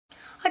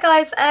Hi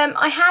guys,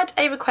 I had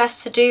a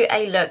request to do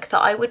a look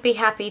that I would be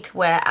happy to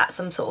wear at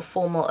some sort of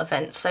formal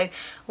event. So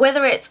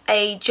whether it's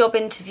a job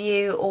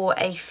interview or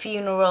a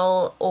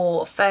funeral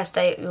or first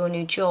day at your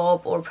new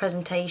job or a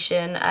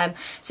presentation.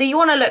 So you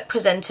want to look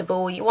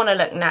presentable, you want to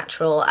look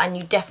natural, and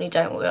you definitely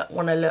don't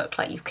want to look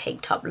like you've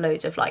caked up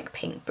loads of like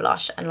pink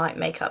blush and light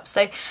makeup.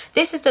 So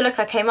this is the look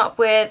I came up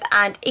with,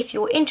 and if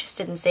you're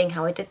interested in seeing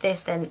how I did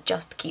this, then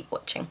just keep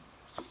watching.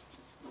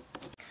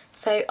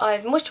 So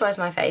I've moisturised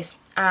my face,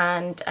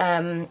 and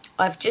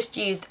I've just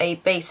used a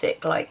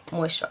basic like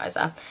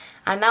moisturiser,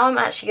 and now I'm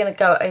actually going to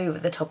go over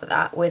the top of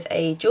that with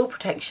a Dual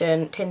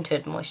Protection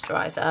tinted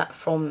moisturiser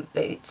from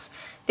Boots.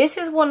 This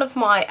is one of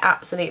my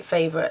absolute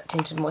favourite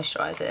tinted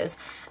moisturisers,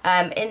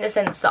 in the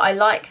sense that I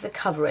like the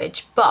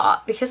coverage,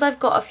 but because I've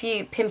got a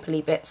few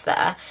pimply bits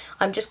there,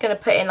 I'm just going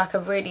to put in like a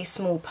really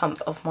small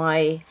pump of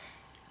my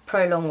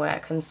Pro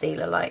Longwear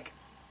concealer, like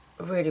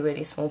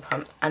really small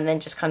pump, and then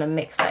just kind of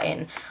mix that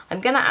in.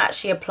 I'm going to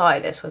actually apply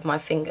this with my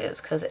fingers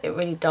because it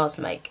really does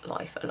make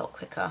life a lot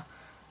quicker.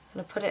 I'm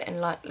going to put it in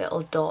like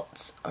little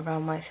dots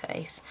around my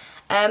face.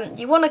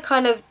 You want to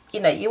kind of, you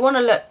know, you want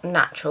to look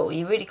natural.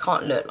 You really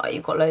can't look like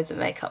you've got loads of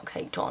makeup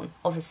caked on.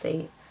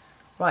 Obviously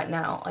right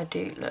now I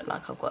do look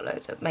like I've got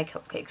loads of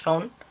makeup caked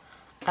on,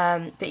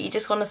 but you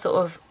just want to sort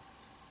of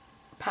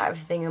pat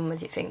everything in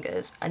with your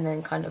fingers and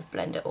then kind of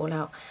blend it all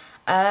out.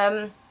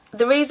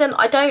 The reason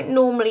I don't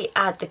normally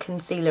add the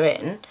concealer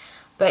in,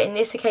 but in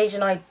this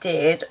occasion I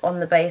did, on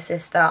the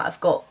basis that I've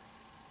got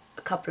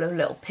a couple of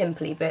little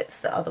pimply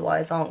bits that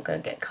otherwise aren't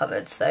going to get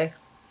covered. So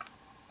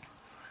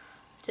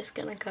just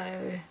going to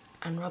go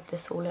and rub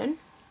this all in.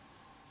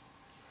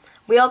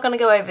 We are going to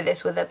go over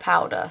this with a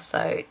powder,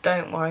 so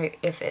don't worry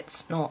if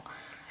it's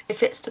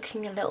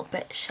looking a little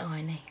bit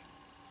shiny.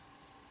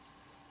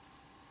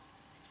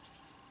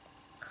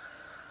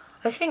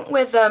 I think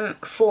with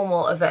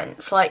formal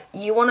events, like,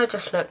 you want to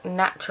just look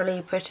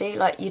naturally pretty.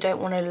 Like, you don't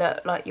want to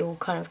look like you're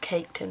kind of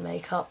caked in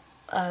makeup.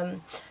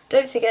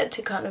 Don't forget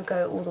to kind of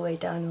go all the way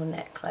down your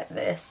neck like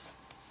this.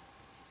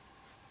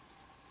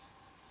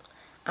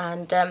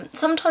 And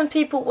sometimes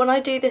people, when I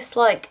do this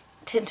like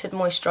tinted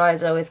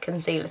moisturiser with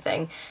concealer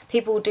thing,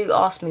 people do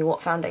ask me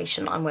what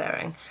foundation I'm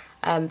wearing,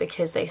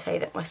 because they say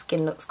that my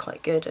skin looks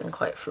quite good and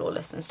quite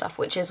flawless and stuff,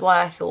 which is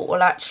why I thought,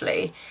 well,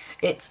 actually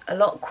it's a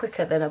lot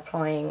quicker than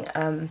applying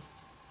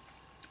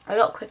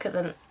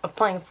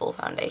full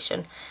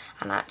foundation,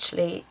 and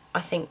actually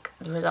I think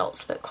the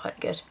results look quite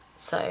good.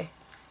 So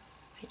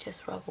we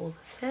just rub all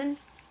this in.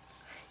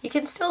 You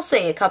can still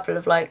see a couple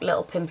of like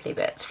little pimply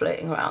bits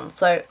floating around,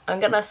 so I'm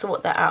gonna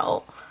sort that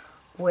out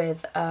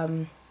with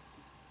an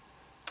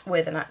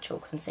actual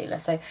concealer.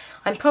 So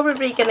I'm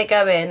probably going to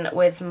go in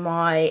with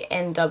my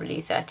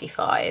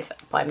NW35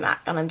 by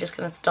MAC, and I'm just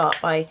going to start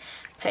by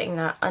putting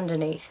that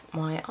underneath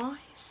my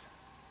eyes.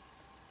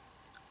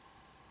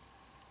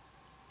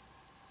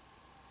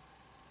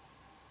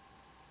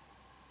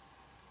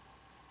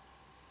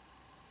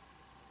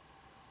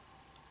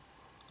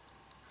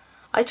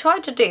 I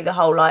tried to do the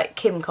whole like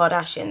Kim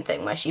Kardashian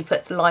thing where she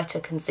puts lighter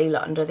concealer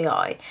under the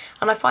eye,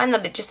 and I find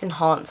that it just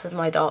enhances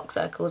my dark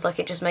circles. Like,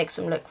 it just makes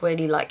them look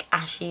really like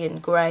ashy and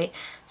grey,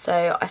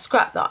 so I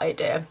scrapped that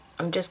idea.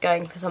 I'm just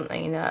going for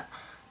something that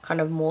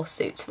kind of more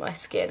suits my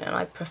skin, and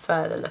I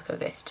prefer the look of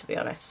this, to be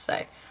honest.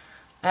 So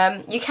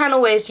you can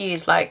always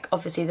use like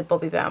obviously the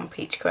Bobbi Brown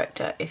Peach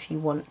Corrector if you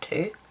want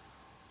to.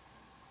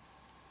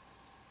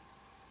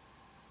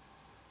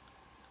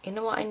 You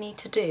know what I need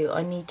to do?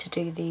 I need to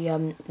do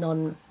the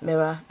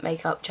non-mirror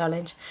makeup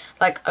challenge.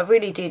 Like, I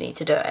really do need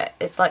to do it.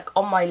 It's like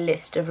on my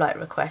list of like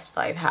requests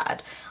that I've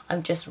had.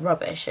 I'm just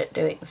rubbish at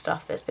doing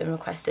stuff that's been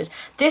requested.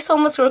 This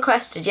one was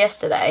requested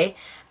yesterday,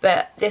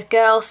 but this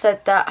girl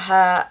said that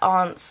her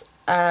aunt's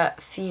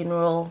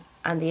funeral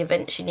and the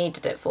event she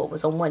needed it for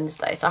was on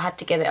Wednesday, so I had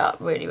to get it up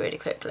really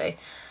quickly.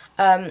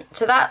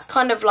 So that's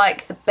kind of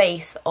like the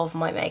base of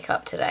my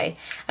makeup today,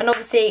 and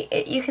obviously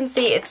you can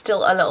see it's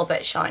still a little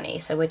bit shiny,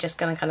 so we're just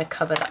going to kind of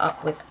cover that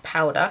up with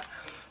powder.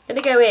 I'm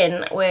going to go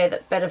in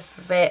with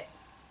Benefit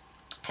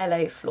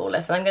Hello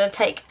Flawless, and I'm going to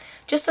take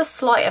just a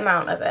slight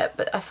amount of it,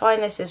 but I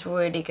find this is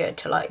really good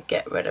to like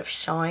get rid of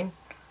shine.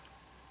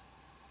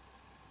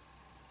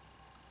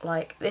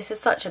 Like, this is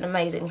such an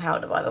amazing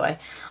powder, by the way.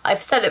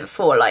 I've said it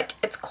before, like,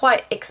 it's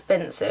quite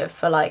expensive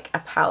for like a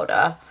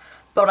powder,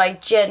 but I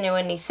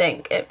genuinely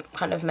think it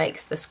kind of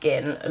makes the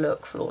skin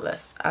look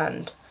flawless,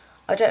 and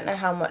I don't know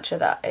how much of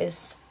that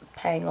is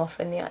paying off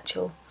in the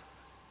actual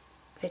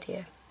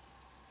video.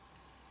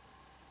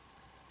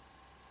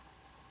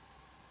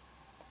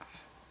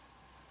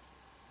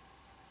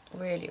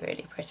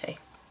 Really pretty.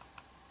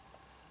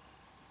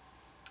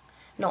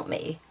 Not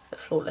me, but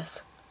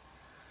flawless.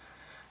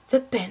 The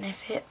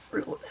Benefit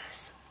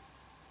Flawless.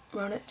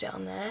 Run it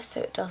down there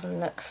so it doesn't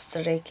look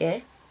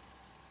streaky.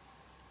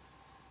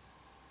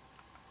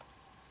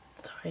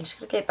 Sorry, I'm just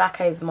going to get back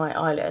over my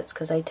eyelids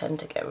because they tend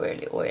to get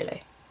really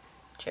oily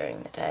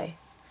during the day.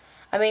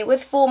 I mean,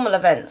 with formal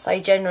events, I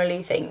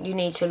generally think you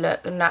need to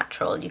look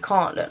natural. You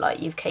can't look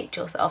like you've caked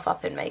yourself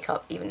up in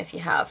makeup, even if you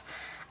have.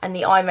 and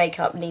the eye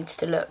makeup needs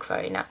to look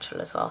very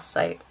natural as well.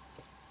 So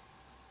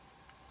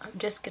I'm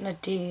just going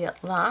to do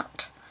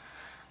that.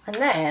 And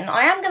then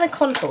I am going to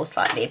contour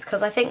slightly,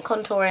 because I think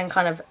contouring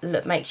kind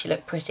of makes you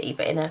look pretty,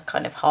 but in a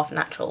kind of half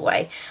natural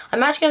way.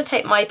 I'm actually going to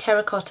take my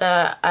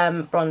Terracotta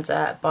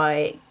bronzer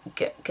by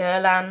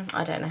Guerlain,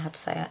 I don't know how to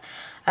say it,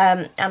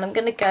 and I'm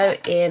going to go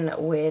in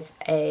with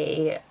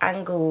a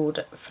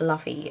angled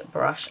fluffy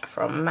brush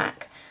from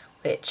MAC,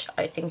 which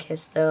I think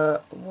is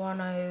the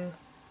 10, I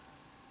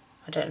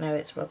don't know,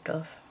 it's rubbed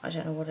off, I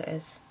don't know what it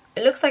is.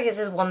 It looks like it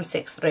says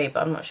 163,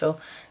 but I'm not sure.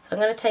 So I'm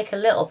going to take a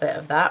little bit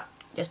of that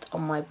just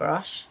on my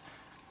brush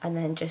and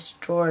then just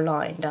draw a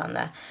line down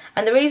there.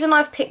 And the reason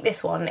I've picked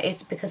this one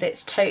is because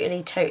it's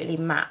totally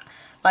matte.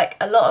 Like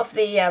a lot of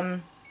the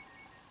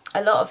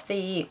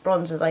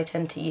bronzers I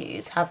tend to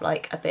use have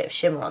like a bit of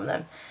shimmer on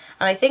them,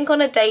 and I think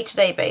on a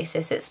day-to-day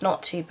basis it's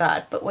not too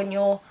bad, but when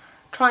you're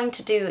trying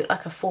to do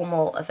like a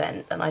formal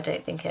event, then I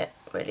don't think it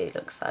really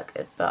looks that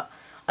good. But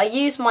I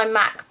use my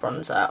MAC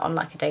bronzer on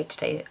like a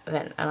day-to-day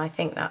event, and I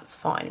think that's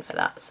fine for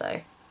that. So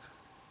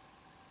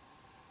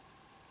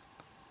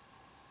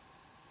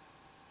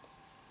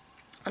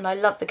and I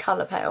love the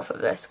colour payoff of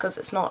this, because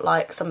it's not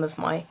like some of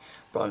my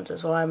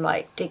bronzers where I'm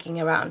like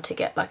digging around to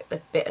get like the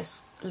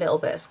little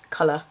bit of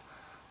colour.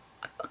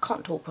 I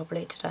can't talk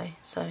properly today,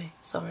 so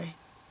sorry.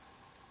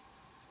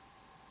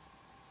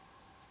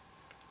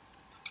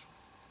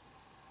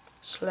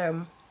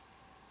 Slim.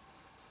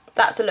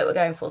 That's the look we're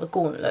going for, the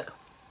gaunt look.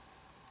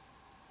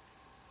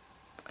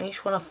 And you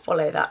just want to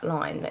follow that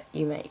line that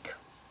you make.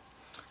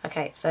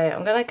 Okay, so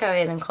I'm going to go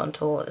in and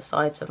contour the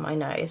sides of my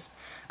nose,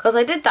 because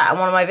I did that in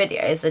one of my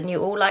videos and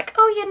you all like,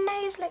 oh, your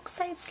nose looks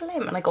so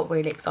slim, and I got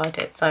really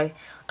excited, so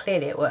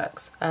clearly it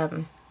works.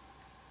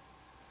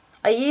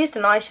 I used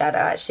an eyeshadow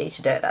actually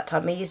to do it that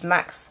time. I used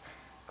MAC's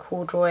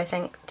Corduroy, I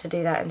think, to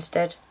do that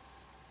instead.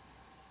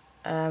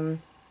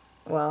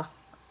 Well,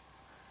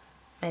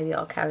 maybe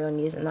I'll carry on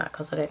using that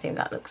because I don't think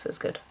that looks as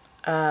good.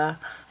 Then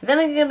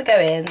I'm going to go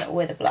in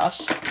with a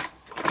blush.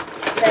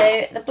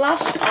 So the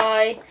blush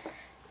I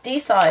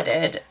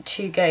decided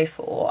to go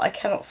for, I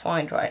cannot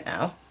find right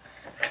now,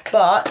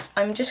 but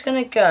I'm just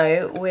going to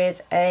go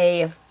with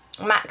a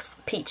MAC's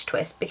Peach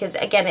Twist, because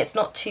again it's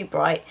not too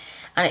bright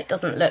and it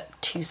doesn't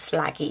look too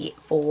slaggy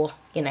for,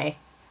 you know,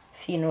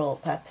 funeral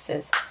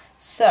purposes.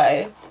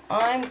 So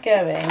I'm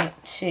going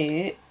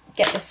to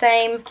get the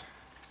same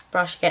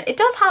brush again. It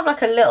does have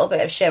like a little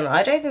bit of shimmer.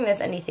 I don't think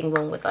there's anything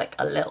wrong with like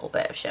a little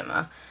bit of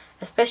shimmer,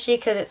 especially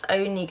because it's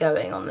only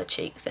going on the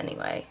cheeks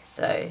anyway.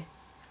 So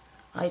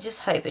I just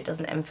hope it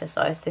doesn't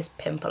emphasise this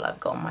pimple I've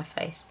got on my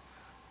face.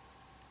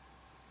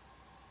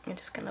 I'm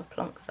just going to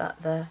plonk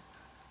that there.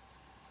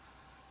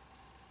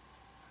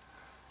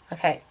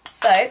 Okay,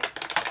 so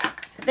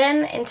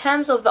then in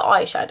terms of the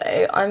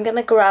eyeshadow, I'm going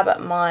to grab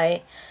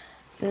my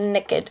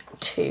Naked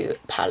 2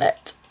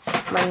 palette,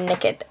 my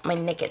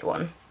Naked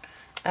one,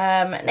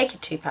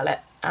 Naked 2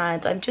 palette,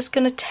 and I'm just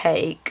going to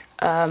take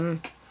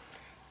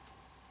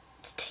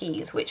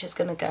Tease, which is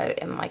going to go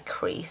in my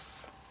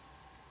crease,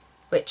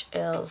 which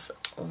is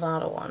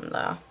that one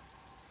there.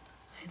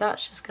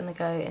 That's just going to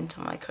go into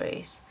my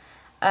crease.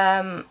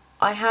 I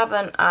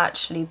haven't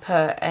actually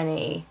put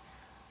any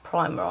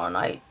primer on.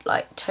 I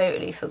like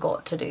totally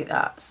forgot to do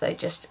that, so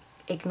just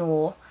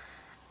ignore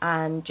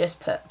and just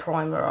put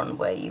primer on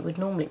where you would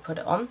normally put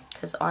it on,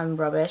 because I'm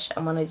rubbish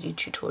and when I do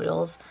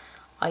tutorials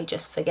I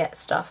just forget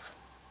stuff.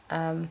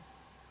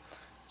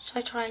 Should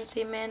I try and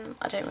zoom in?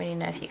 I don't really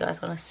know if you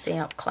guys want to see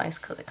up close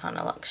because it kind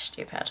of looks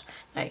stupid.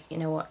 No, you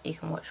know what, you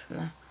can watch from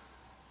there.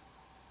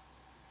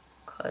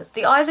 Because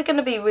the eyes are going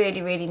to be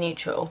really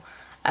neutral,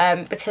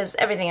 because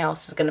everything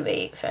else is going to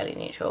be fairly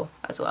neutral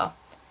as well.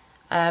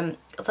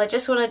 So I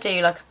just want to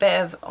do like a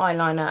bit of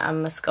eyeliner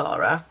and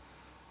mascara.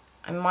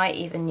 I might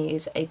even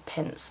use a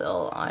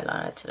pencil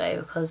eyeliner today,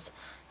 because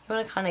you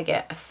want to kind of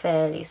get a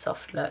fairly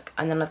soft look,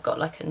 and then I've got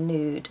like a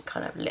nude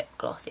kind of lip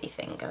glossy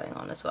thing going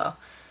on as well.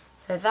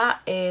 So that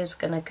is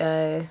going to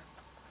go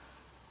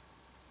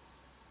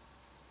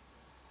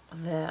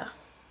there.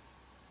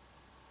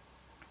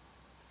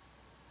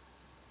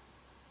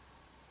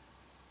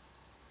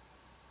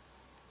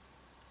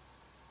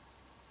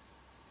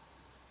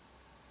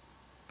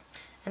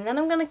 And then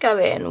I'm going to go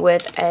in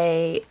with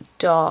a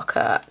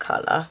darker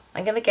colour.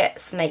 I'm going to get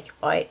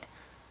Snakebite,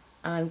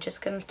 and I'm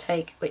just going to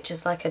take, which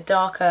is like a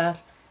darker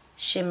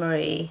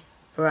shimmery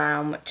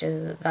brown, which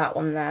is that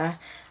one there,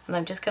 and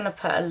I'm just going to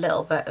put a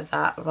little bit of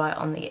that right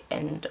on the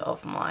end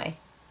of my,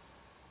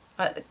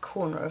 right at the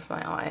corner of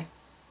my eye.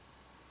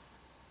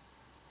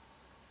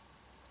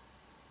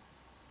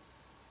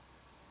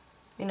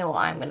 You know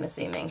what, I'm going to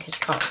zoom in because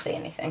you can't see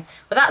anything.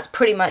 But that's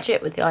pretty much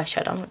it with the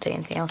eyeshadow. I'm not doing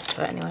anything else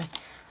to it anyway.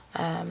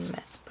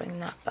 Let's bring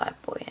that bad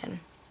boy in.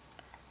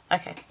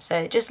 Okay,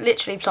 so just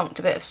literally plonked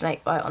a bit of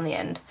Snakebite on the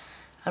end,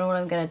 and all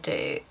I'm going to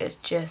do is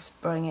just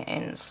bring it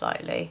in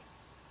slightly.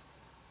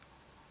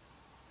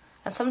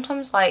 And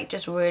sometimes like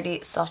just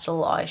really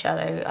subtle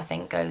eyeshadow I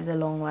think goes a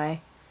long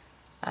way,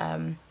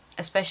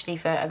 especially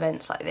for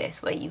events like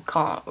this where you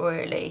can't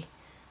really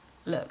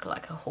look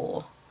like a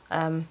whore.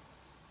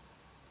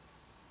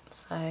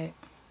 So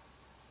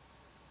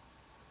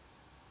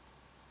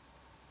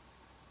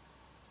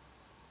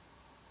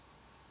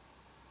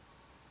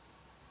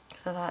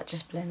that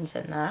just blends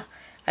in there.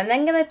 I'm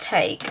then going to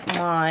take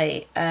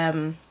my,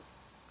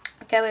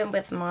 go in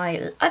with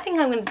my, I think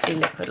I'm going to do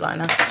liquid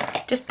liner,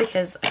 just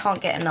because I can't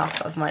get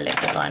enough of my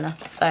liquid liner.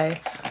 So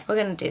we're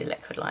going to do the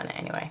liquid liner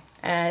anyway.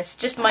 It's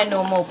just my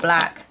normal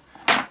black,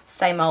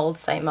 same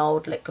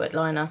old liquid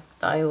liner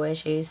that I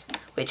always use,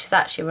 which is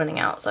actually running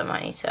out, so I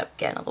might need to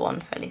get another one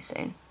fairly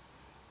soon.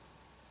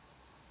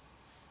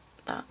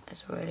 That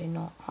is really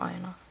not high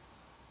enough.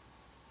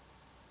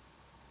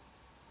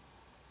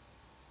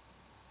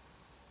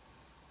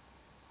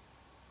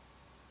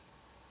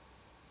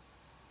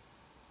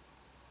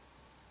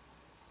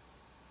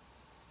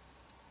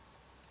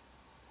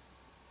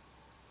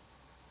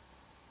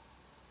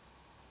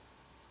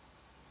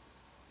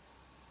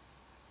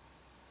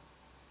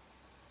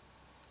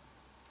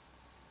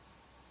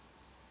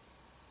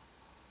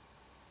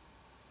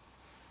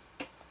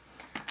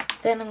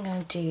 Then I'm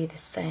going to do the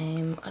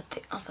same at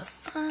the other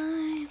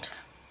side.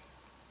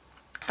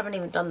 I haven't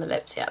even done the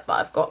lips yet, but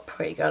I've got a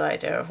pretty good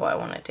idea of what I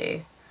want to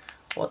do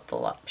with the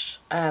lips.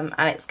 And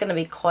it's going to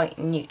be quite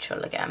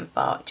neutral again,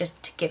 but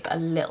just to give a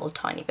little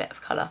tiny bit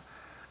of colour,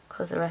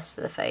 because the rest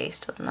of the face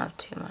doesn't have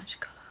too much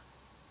colour.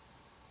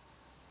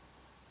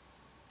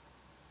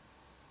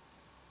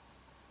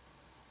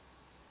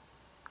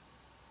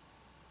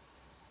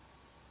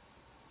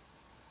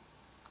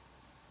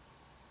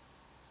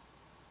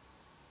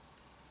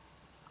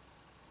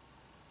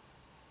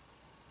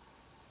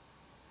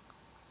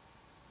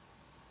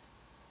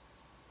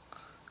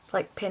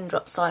 Like pin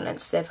drop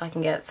silence, see if I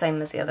can get the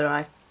same as the other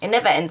eye. It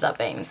never ends up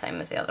being the same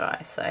as the other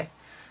eye, so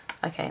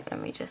okay,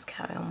 let me just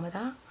carry on with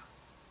that.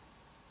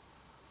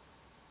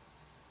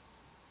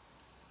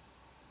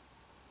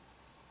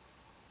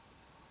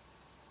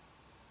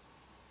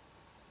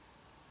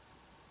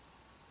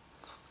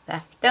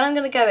 There. Then I'm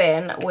going to go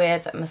in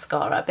with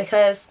mascara,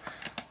 because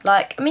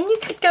like, I mean, you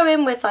could go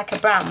in with like a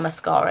brown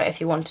mascara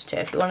if you wanted to,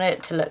 if you wanted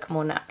it to look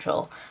more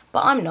natural,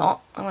 but I'm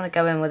not. I'm going to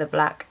go in with a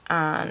black,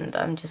 and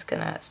I'm just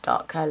going to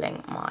start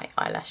curling my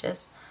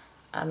eyelashes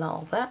a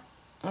little bit.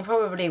 I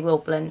probably will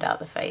blend out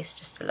the face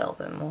just a little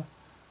bit more.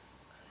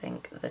 I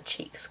think the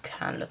cheeks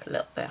can look a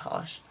little bit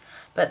harsh,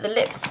 but the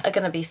lips are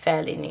going to be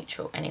fairly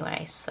neutral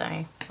anyway,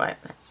 so right,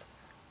 let's.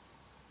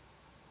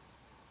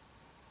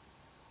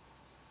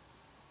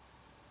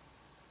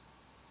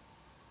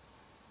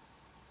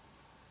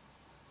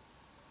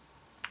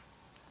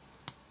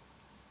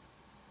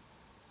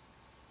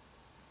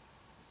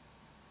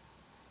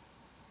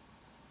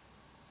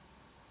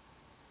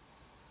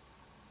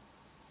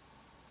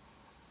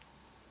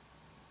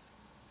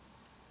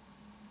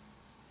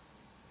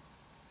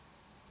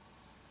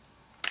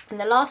 And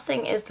the last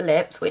thing is the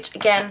lips, which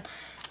again,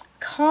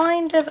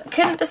 kind of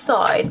couldn't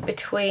decide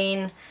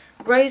between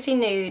Rosy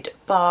Nude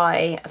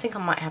by, I think I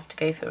might have to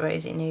go for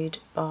Rosy Nude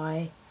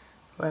by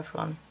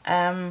Revlon.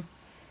 I'm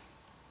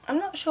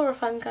not sure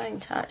if I'm going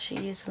to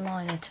actually use a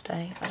liner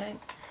today.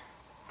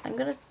 I'm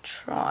going to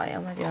try,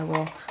 or maybe I will.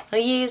 I'm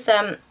going to use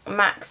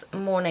MAC's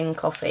Morning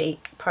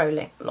Coffee Pro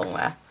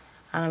Longwear,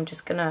 and I'm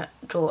just going to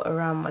draw it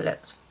around my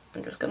lips.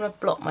 I'm just going to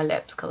blot my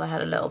lips because I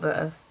had a little bit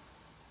of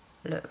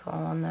lip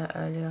balm on there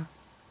earlier.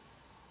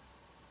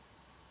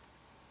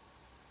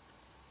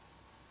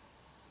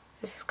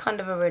 This is kind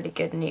of a really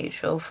good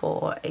neutral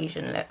for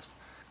Asian lips,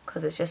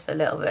 because it's just a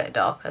little bit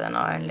darker than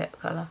our own lip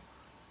colour.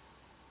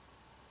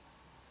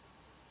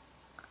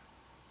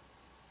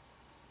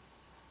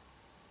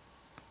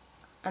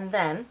 And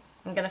then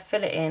I'm going to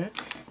fill it in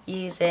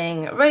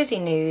using Rosy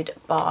Nude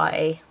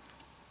by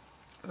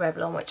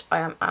Revlon, which I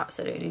am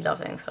absolutely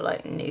loving for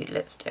like nude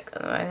lipstick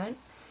at the moment.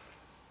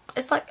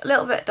 It's like a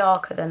little bit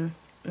darker than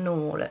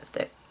normal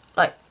lipstick,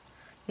 like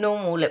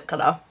normal lip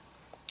colour,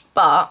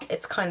 but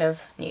it's kind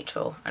of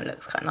neutral and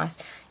looks quite nice.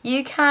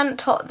 You can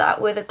top that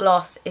with a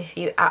gloss if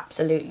you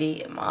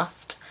absolutely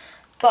must,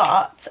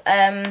 but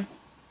I'm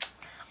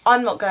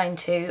not going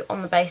to,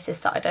 on the basis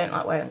that I don't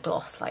like wearing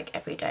gloss like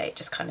every day. It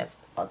just kind of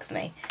bugs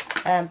me.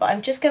 But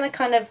I'm just going to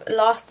kind of,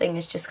 last thing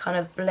is just kind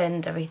of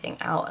blend everything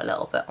out a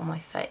little bit on my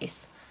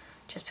face,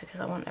 just because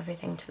I want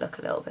everything to look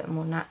a little bit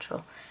more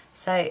natural.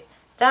 So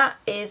that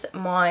is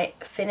my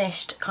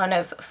finished kind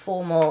of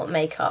formal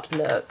makeup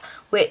look,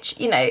 which,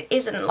 you know,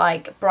 isn't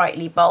like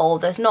brightly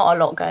bold. There's not a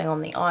lot going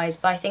on the eyes,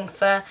 but I think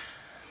for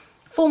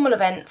formal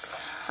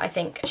events, I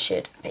think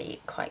should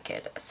be quite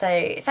good.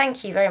 So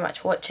thank you very much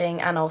for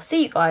watching, and I'll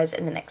see you guys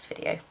in the next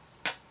video.